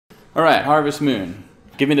All right, Harvest Moon.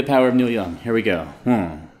 Give me the power of Neil Young. Here we go.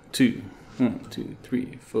 1, 2, 1, 2,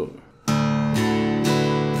 3, 4.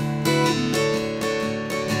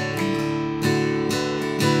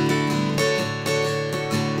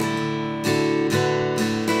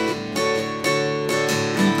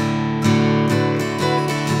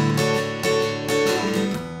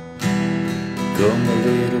 Come a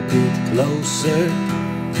little bit closer,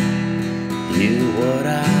 hear what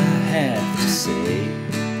I have to say.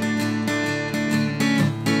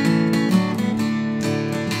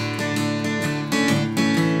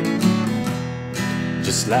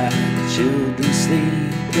 Just like children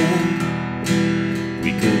sleeping,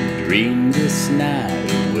 we could dream this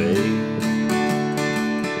night away.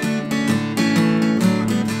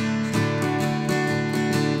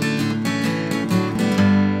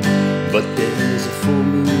 But there's a full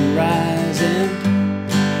moon rising,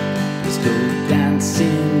 let's go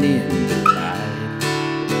dancing in the light.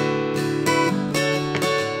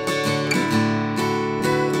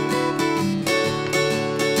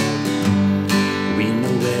 We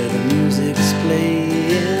know where the music's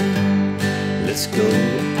playing, let's go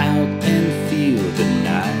out and feel the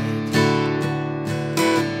night.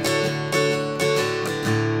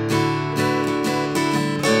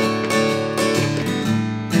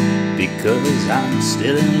 Because I'm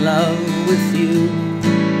still in love with you,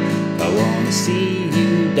 I wanna see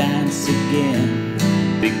you dance again.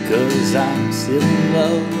 Because I'm still in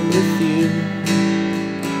love with you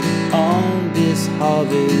on this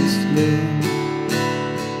harvest moon.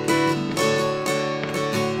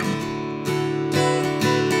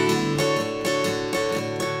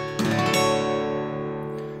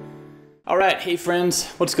 Alright, hey friends,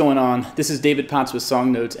 what's going on? This is David Potts with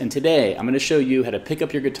Song Notes, and today I'm going to show you how to pick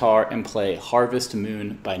up your guitar and play Harvest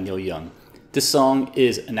Moon by Neil Young. This song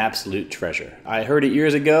is an absolute treasure. I heard it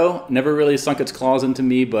years ago, never really sunk its claws into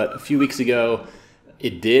me, but a few weeks ago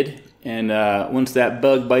it did, and once that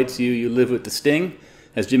bug bites you, you live with the sting,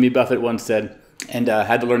 as Jimmy Buffett once said, and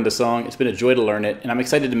had to learn the song. It's been a joy to learn it, and I'm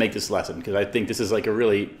excited to make this lesson because I think this is like a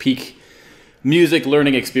really peak music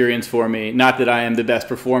learning experience for me. Not that I am the best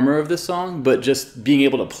performer of this song, but just being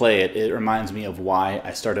able to play it, it reminds me of why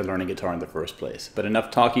I started learning guitar in the first place. But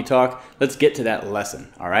enough talky talk, let's get to that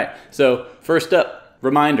lesson, all right? So first up,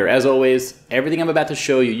 reminder, as always, everything I'm about to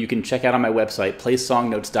show you, you can check out on my website,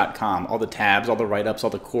 playsongnotes.com. All the tabs, all the write-ups,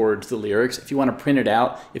 all the chords, the lyrics. If you want to print it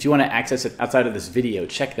out, if you want to access it outside of this video,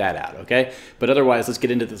 check that out, okay? But otherwise, let's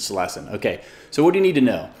get into this lesson. Okay, so what do you need to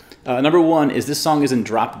know? Number one is this song is in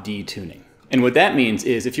drop D tuning. And what that means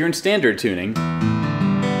is if you're in standard tuning,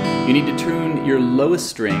 you need to tune your lowest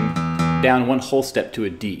string down one whole step to a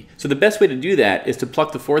D. So the best way to do that is to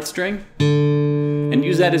pluck the fourth string and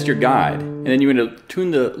use that as your guide. And then you're going to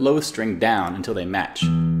tune the lowest string down until they match.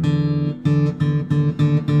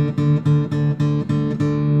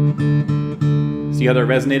 See how they're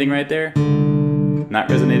resonating right there? Not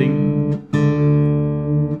resonating.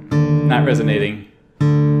 Not resonating.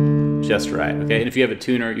 Just right, okay? And if you have a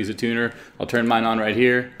tuner, use a tuner. I'll turn mine on right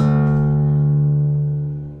here.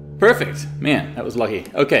 Perfect. Man, that was lucky.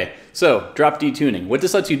 Okay, so drop D tuning. What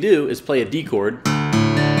this lets you do is play a D chord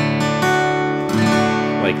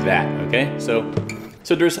like that, okay? So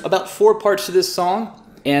there's about 4 parts to this song,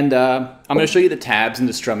 and I'm gonna show you the tabs and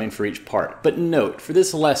the strumming for each part. But note, for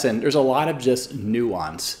this lesson, there's a lot of just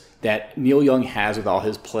nuance that Neil Young has with all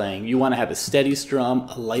his playing. You wanna have a steady strum,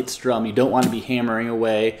 a light strum. You don't wanna be hammering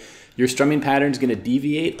away. Your strumming pattern is going to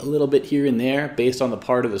deviate a little bit here and there based on the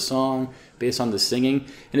part of the song, based on the singing.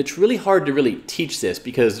 And it's really hard to really teach this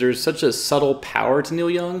because there's such a subtle power to Neil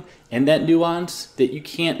Young and that nuance that you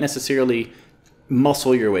can't necessarily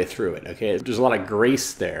muscle your way through it, okay? There's a lot of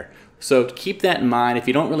grace there. So keep that in mind. If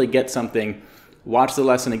you don't really get something, watch the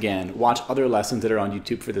lesson again. Watch other lessons that are on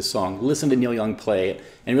YouTube for this song. Listen to Neil Young play it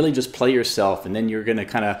and really just play yourself, and then you're going to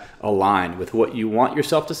kind of align with what you want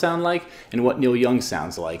yourself to sound like and what Neil Young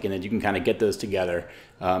sounds like, and then you can kind of get those together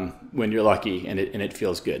when you're lucky and it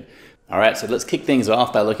feels good. All right, so let's kick things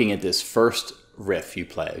off by looking at this first riff you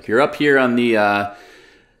play. If you're up here on the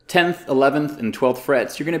 10th, 11th, and 12th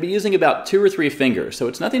frets, you're going to be using about 2 or 3 fingers. So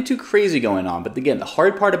it's nothing too crazy going on. But again, the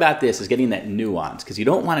hard part about this is getting that nuance, because you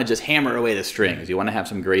don't want to just hammer away the strings. You want to have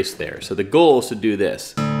some grace there. So the goal is to do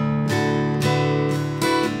this.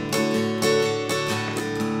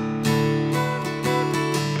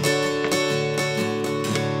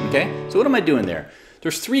 Okay, so what am I doing there?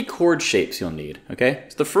 There's 3 chord shapes you'll need, okay?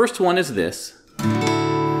 So the first one is this.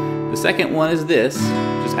 The second one is this,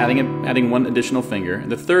 just adding one additional finger. And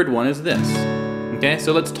the third one is this. Okay,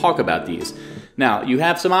 so let's talk about these. Now, you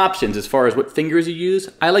have some options as far as what fingers you use.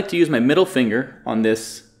 I like to use my middle finger on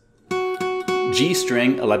this G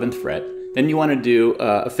string, 11th fret. Then you want to do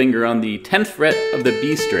a finger on the 10th fret of the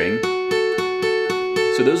B string.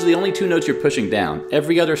 So those are the only two notes you're pushing down.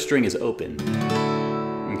 Every other string is open.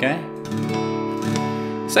 Okay?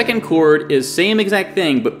 Second chord is same exact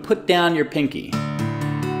thing, but put down your pinky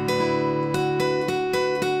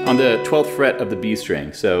on the 12th fret of the B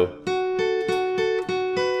string. So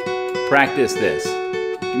practice this.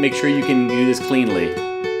 Make sure you can do this cleanly.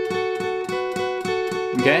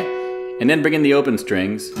 Okay? And then bring in the open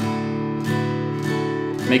strings.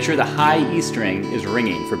 Make sure the high E string is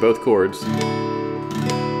ringing for both chords.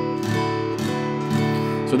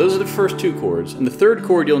 So those are the first two chords. And the third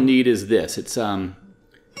chord you'll need is this. It's 9,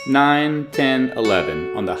 10,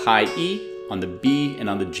 11 on the high E, on the B, and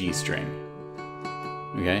on the G string.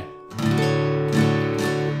 Okay?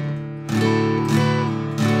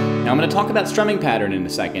 Now I'm going to talk about strumming pattern in a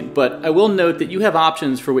second, but I will note that you have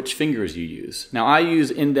options for which fingers you use. Now I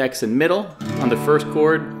use index and middle on the first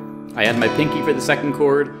chord. I add my pinky for the second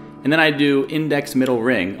chord, and then I do index, middle,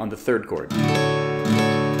 ring on the third chord.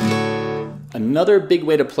 Another big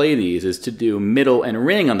way to play these is to do middle and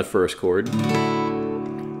ring on the first chord,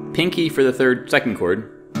 pinky for the second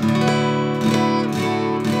chord,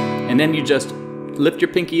 and then you just lift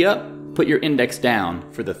your pinky up, put your index down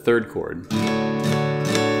for the third chord.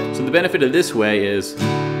 So the benefit of this way is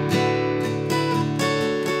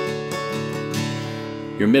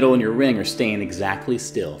your middle and your ring are staying exactly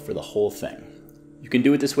still for the whole thing. You can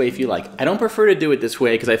do it this way if you like. I don't prefer to do it this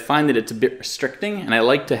way because I find that it's a bit restricting, and I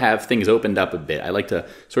like to have things opened up a bit. I like to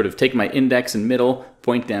sort of take my index and middle,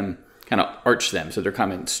 point them, kind of arch them so they're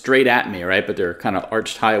coming straight at me, right? But they're kind of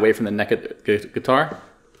arched high away from the neck of the guitar.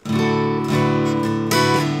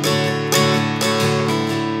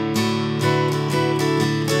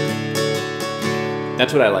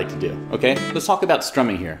 That's what I like to do, okay? Let's talk about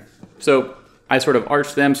strumming here. So I sort of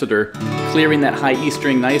arch them so they're clearing that high E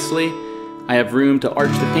string nicely. I have room to arch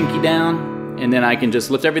the pinky down, and then I can just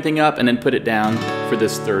lift everything up and then put it down for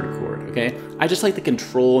this third chord, okay? I just like the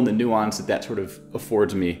control and the nuance that that sort of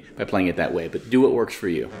affords me by playing it that way, but do what works for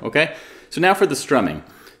you, okay? So now for the strumming.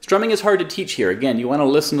 Strumming is hard to teach here. Again, you want to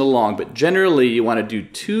listen along, but generally you want to do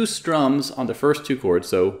 2 strums on the first 2 chords,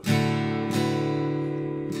 so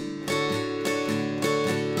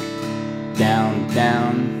down,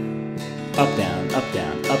 down, up, down, up,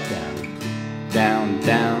 down, up, down, down,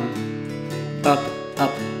 down, up,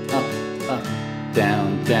 up, up, up,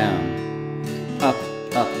 down, down, up,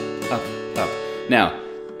 up, up, up. Now,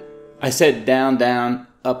 I said down, down,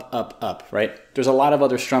 up, up, up, right? There's a lot of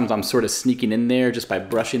other strums I'm sort of sneaking in there just by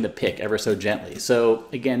brushing the pick ever so gently. So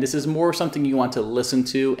again, this is more something you want to listen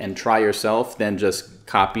to and try yourself than just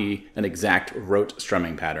copy an exact rote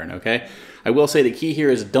strumming pattern, okay? I will say the key here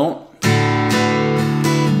is don't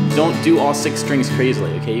do all 6 strings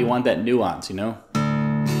crazily, okay? You want that nuance, you know?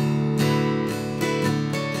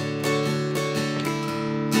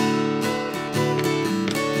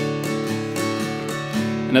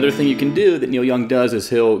 Another thing you can do that Neil Young does is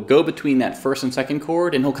he'll go between that first and second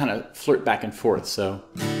chord and he'll kind of flirt back and forth, so.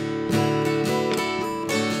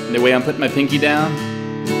 And the way I'm putting my pinky down,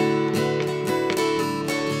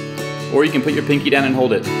 or you can put your pinky down and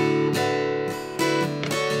hold it.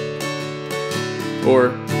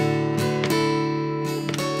 Or,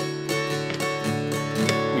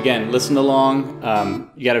 again, listen along.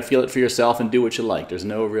 You got to feel it for yourself and do what you like. There's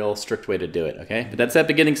no real strict way to do it, okay? But that's that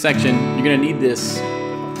beginning section. You're going to need this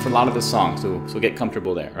for a lot of the song, so get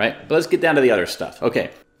comfortable there, right? But let's get down to the other stuff. Okay.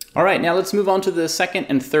 All right, now let's move on to the second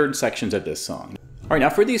and third sections of this song. All right, now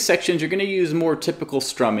for these sections, you're going to use more typical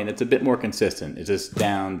strumming. It's a bit more consistent. It's just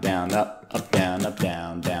down, down, up, down,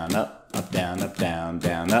 down, down, up, down, down,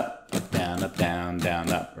 down, up, down, down, down,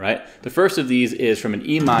 up, right? The first of these is from an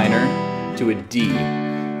E minor to a D.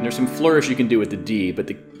 And there's some flourish you can do with the D, but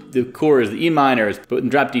the chord is the E minor, but in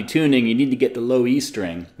drop D tuning, you need to get the low E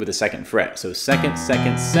string with the second fret. So second,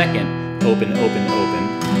 second, second, open, open,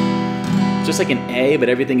 open. Just like an A, but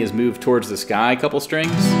everything is moved towards the sky, a couple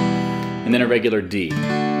strings, and then a regular D,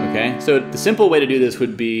 okay? So the simple way to do this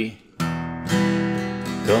would be,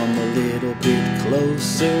 come a little bit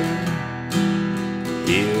closer,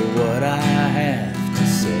 hear what I have to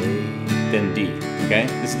say, then D, okay?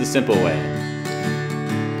 This is the simple way.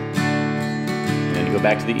 Go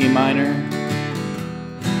back to the E minor,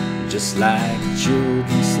 just like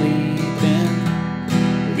children sleeping,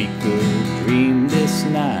 we could dream this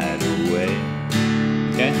night away,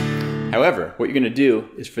 okay? However, what you're gonna do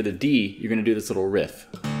is for the D, you're gonna do this little riff.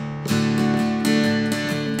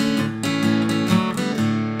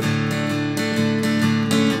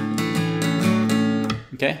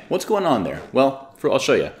 Okay, what's going on there? Well, I'll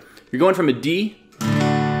show you. You're going from a D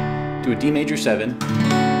to a D major 7,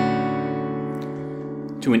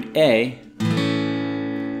 to an A,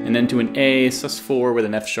 and then to an A sus4 with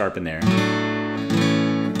an F sharp in there.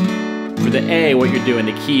 For the A, what you're doing,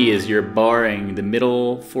 the key is you're barring the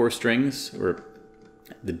middle 4 strings, or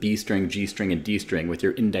the B string, G string, and D string with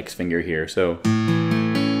your index finger here. So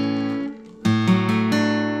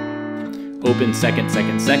open second,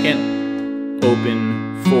 second, second,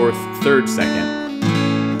 open fourth, third, second.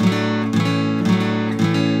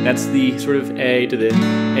 That's the sort of A to the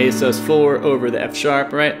A sus4 over the F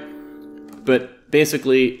sharp, right? But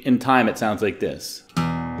basically, in time, it sounds like this.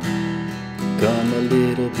 Come a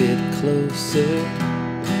little bit closer,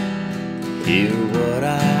 hear what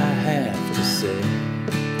I have to say.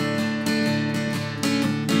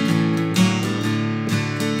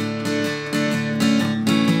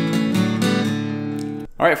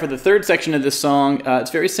 All right, for the third section of this song,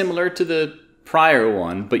 it's very similar to the prior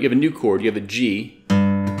one, but you have a new chord, you have a G.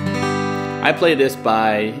 I play this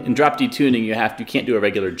by, in drop D tuning, you can't do a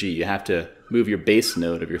regular G. You have to move your bass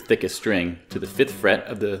note of your thickest string to the 5th fret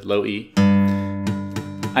of the low E.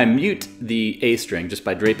 I mute the A string just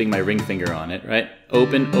by draping my ring finger on it, right?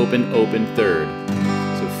 Open, open, open, 3rd.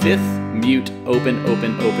 So 5th, mute, open,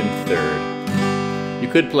 open, open, 3rd. You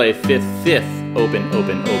could play 5th, 5th, open,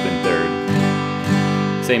 open, open,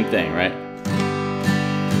 3rd. Same thing, right?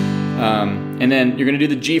 And then you're going to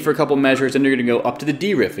do the G for a couple measures, and you're going to go up to the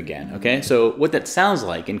D riff again, okay? So what that sounds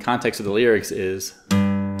like in context of the lyrics is,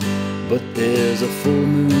 but there's a full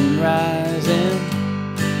moon rising,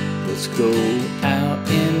 let's go out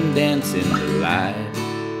and dance in the light.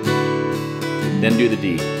 Then do the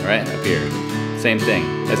D, all right, up here. Same thing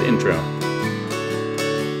as intro.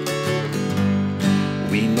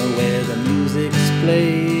 We know where the music's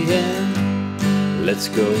playing, let's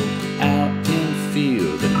go out and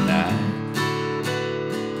feel the night.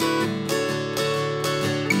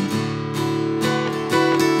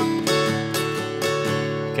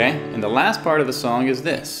 Okay, and the last part of the song is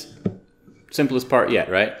this. Simplest part yet,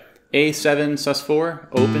 right? A7 sus4,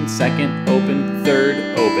 open, second, open,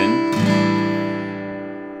 3rd, open.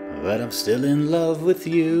 But I'm still in love with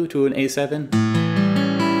you, to an A7.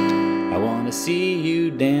 I wanna see you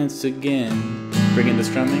dance again. Bring in the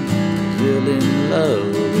strumming. Still in love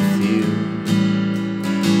with you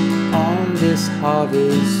on this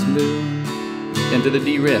harvest moon. Into the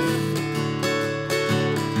D riff.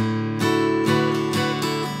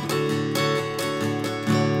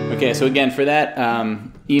 Okay, so again, for that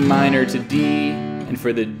E minor to D, and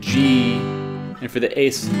for the G, and for the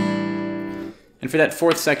A, and for that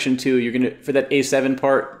 4th section too, for that A7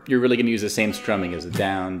 part, you're really gonna use the same strumming as the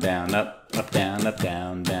down, down, up, down, up,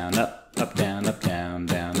 down, down, up, down, down,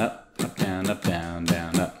 down, up, down, down,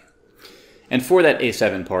 down, up. And for that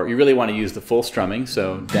A7 part, you really want to use the full strumming,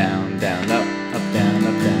 so down, down, up, down,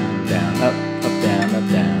 down, down, up, down,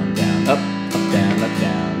 down, down, up, down,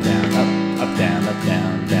 down, down, up, down,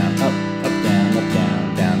 down, down, up, down,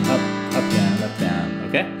 down, down, up, down, down,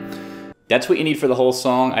 okay? That's what you need for the whole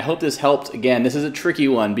song. I hope this helped. Again, this is a tricky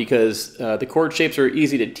one because the chord shapes are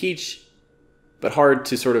easy to teach, but hard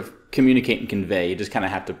to sort of communicate and convey. You just kind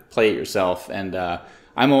of have to play it yourself, and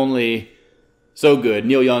I'm only so good.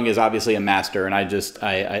 Neil Young is obviously a master, and I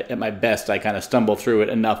at my best, I kind of stumble through it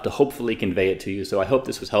enough to hopefully convey it to you. So I hope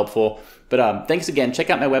this was helpful. But thanks again. Check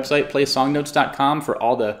out my website, playsongnotes.com, for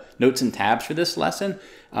all the notes and tabs for this lesson.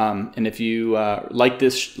 And if you like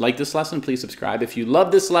this lesson, please subscribe. If you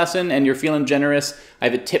love this lesson and you're feeling generous, I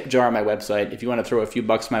have a tip jar on my website. If you want to throw a few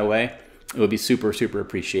bucks my way, it would be super, super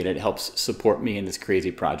appreciated. It helps support me in this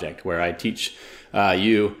crazy project where I teach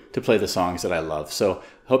you to play the songs that I love. So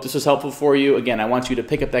I hope this was helpful for you. Again, I want you to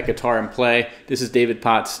pick up that guitar and play. This is David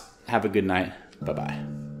Potts. Have a good night. Bye-bye.